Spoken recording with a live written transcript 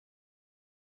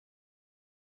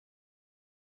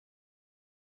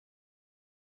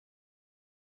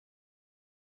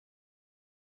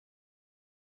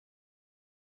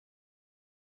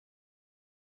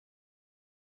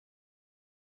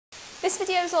This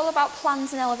video is all about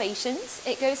plans and elevations.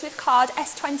 It goes with card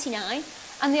S29,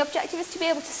 and the objective is to be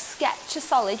able to sketch a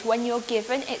solid when you're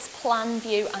given its plan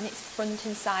view and its front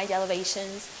and side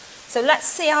elevations. So let's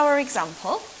see our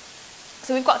example.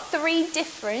 So we've got three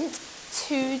different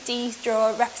 2D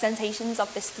draw representations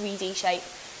of this 3D shape.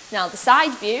 Now the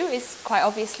side view is quite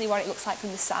obviously what it looks like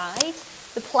from the side.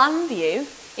 The plan view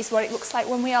is what it looks like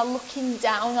when we are looking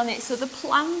down on it. So the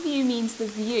plan view means the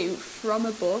view from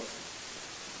above.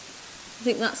 I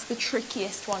think that's the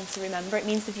trickiest one to remember. It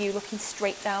means the view looking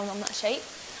straight down on that shape.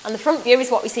 And the front view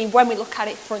is what we see when we look at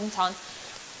it front on.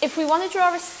 If we want to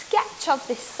draw a sketch of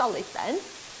this solid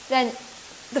then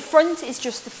the front is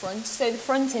just the front. So the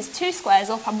front is 2 squares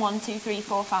up and 1, 2, 3,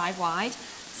 4, 5 wide.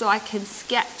 So I can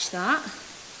sketch that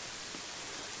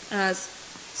as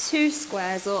 2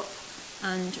 squares up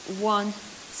and 1,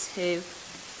 2,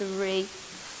 3,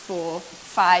 4,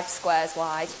 5 squares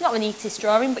wide. Not the neatest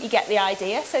drawing, but you get the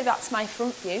idea. So that's my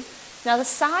front view. Now the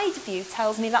side view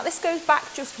tells me that this goes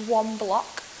back just 1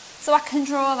 block. So I can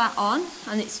draw that on,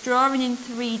 and it's drawing in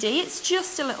 3D. It's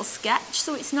just a little sketch,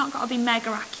 so it's not got to be mega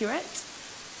accurate.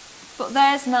 But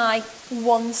there's my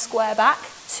 1 square back,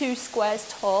 2 squares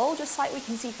tall, just like we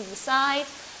can see from the side.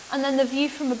 And then the view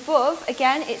from above,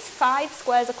 again, it's 5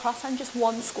 squares across and just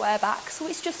 1 square back. So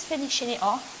it's just finishing it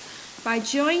off by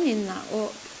joining that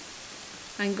up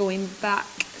and going back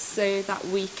so that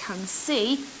we can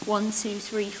see 1, 2,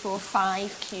 3, 4,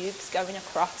 5 cubes going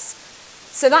across.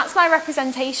 So that's my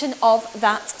representation of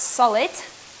that solid.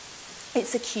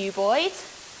 It's a cuboid.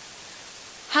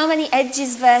 How many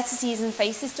edges, vertices and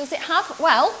faces does it have?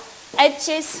 Well,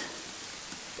 edges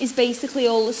is basically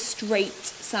all the straight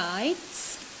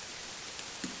sides.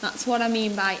 That's what I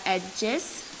mean by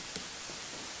edges.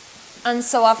 And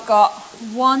so I've got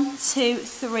 1, 2,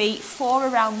 3, 4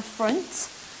 around the front.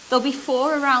 There'll be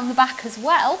 4 around the back as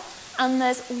well. And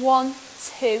there's 1,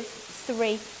 2,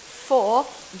 3, 4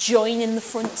 joining the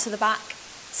front to the back.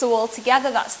 So altogether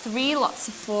that's 3 lots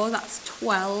of 4, that's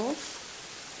 12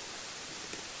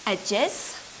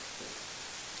 edges.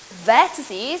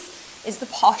 Vertices is the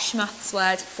posh maths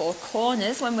word for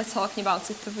corners when we're talking about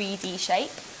a 3D shape.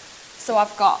 So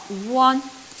I've got 1,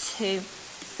 2,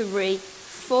 3,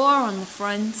 4 on the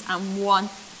front and 1,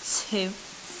 2,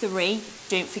 3.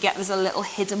 Don't forget there's a little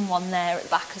hidden one there at the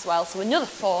back as well. So another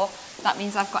 4. That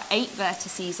means I've got 8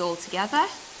 vertices altogether.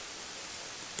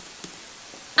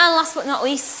 And last but not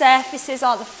least, surfaces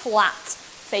are the flat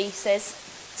faces.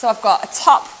 So I've got a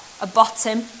top, a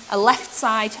bottom, a left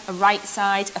side, a right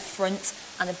side, a front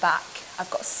and a back. I've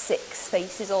got 6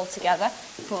 faces altogether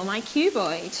for my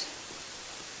cuboid.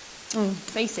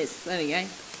 Faces, there we go.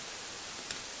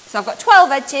 So I've got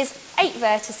 12 edges, 8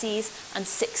 vertices and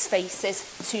 6 faces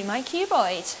to my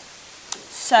cuboid.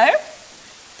 So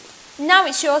now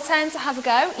it's your turn to have a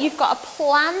go. You've got a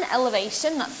plan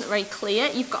elevation, that's very clear.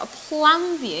 You've got a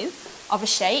plan view of a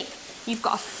shape. You've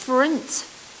got a front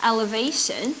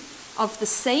elevation of the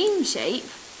same shape.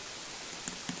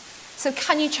 So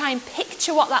can you try and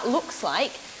picture what that looks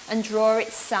like and draw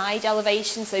its side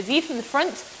elevation? So view from the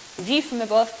front, view from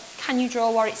above. Can you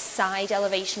draw what its side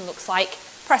elevation looks like?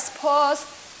 Press pause,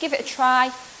 give it a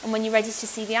try, and when you're ready to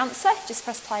see the answer, just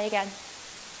press play again.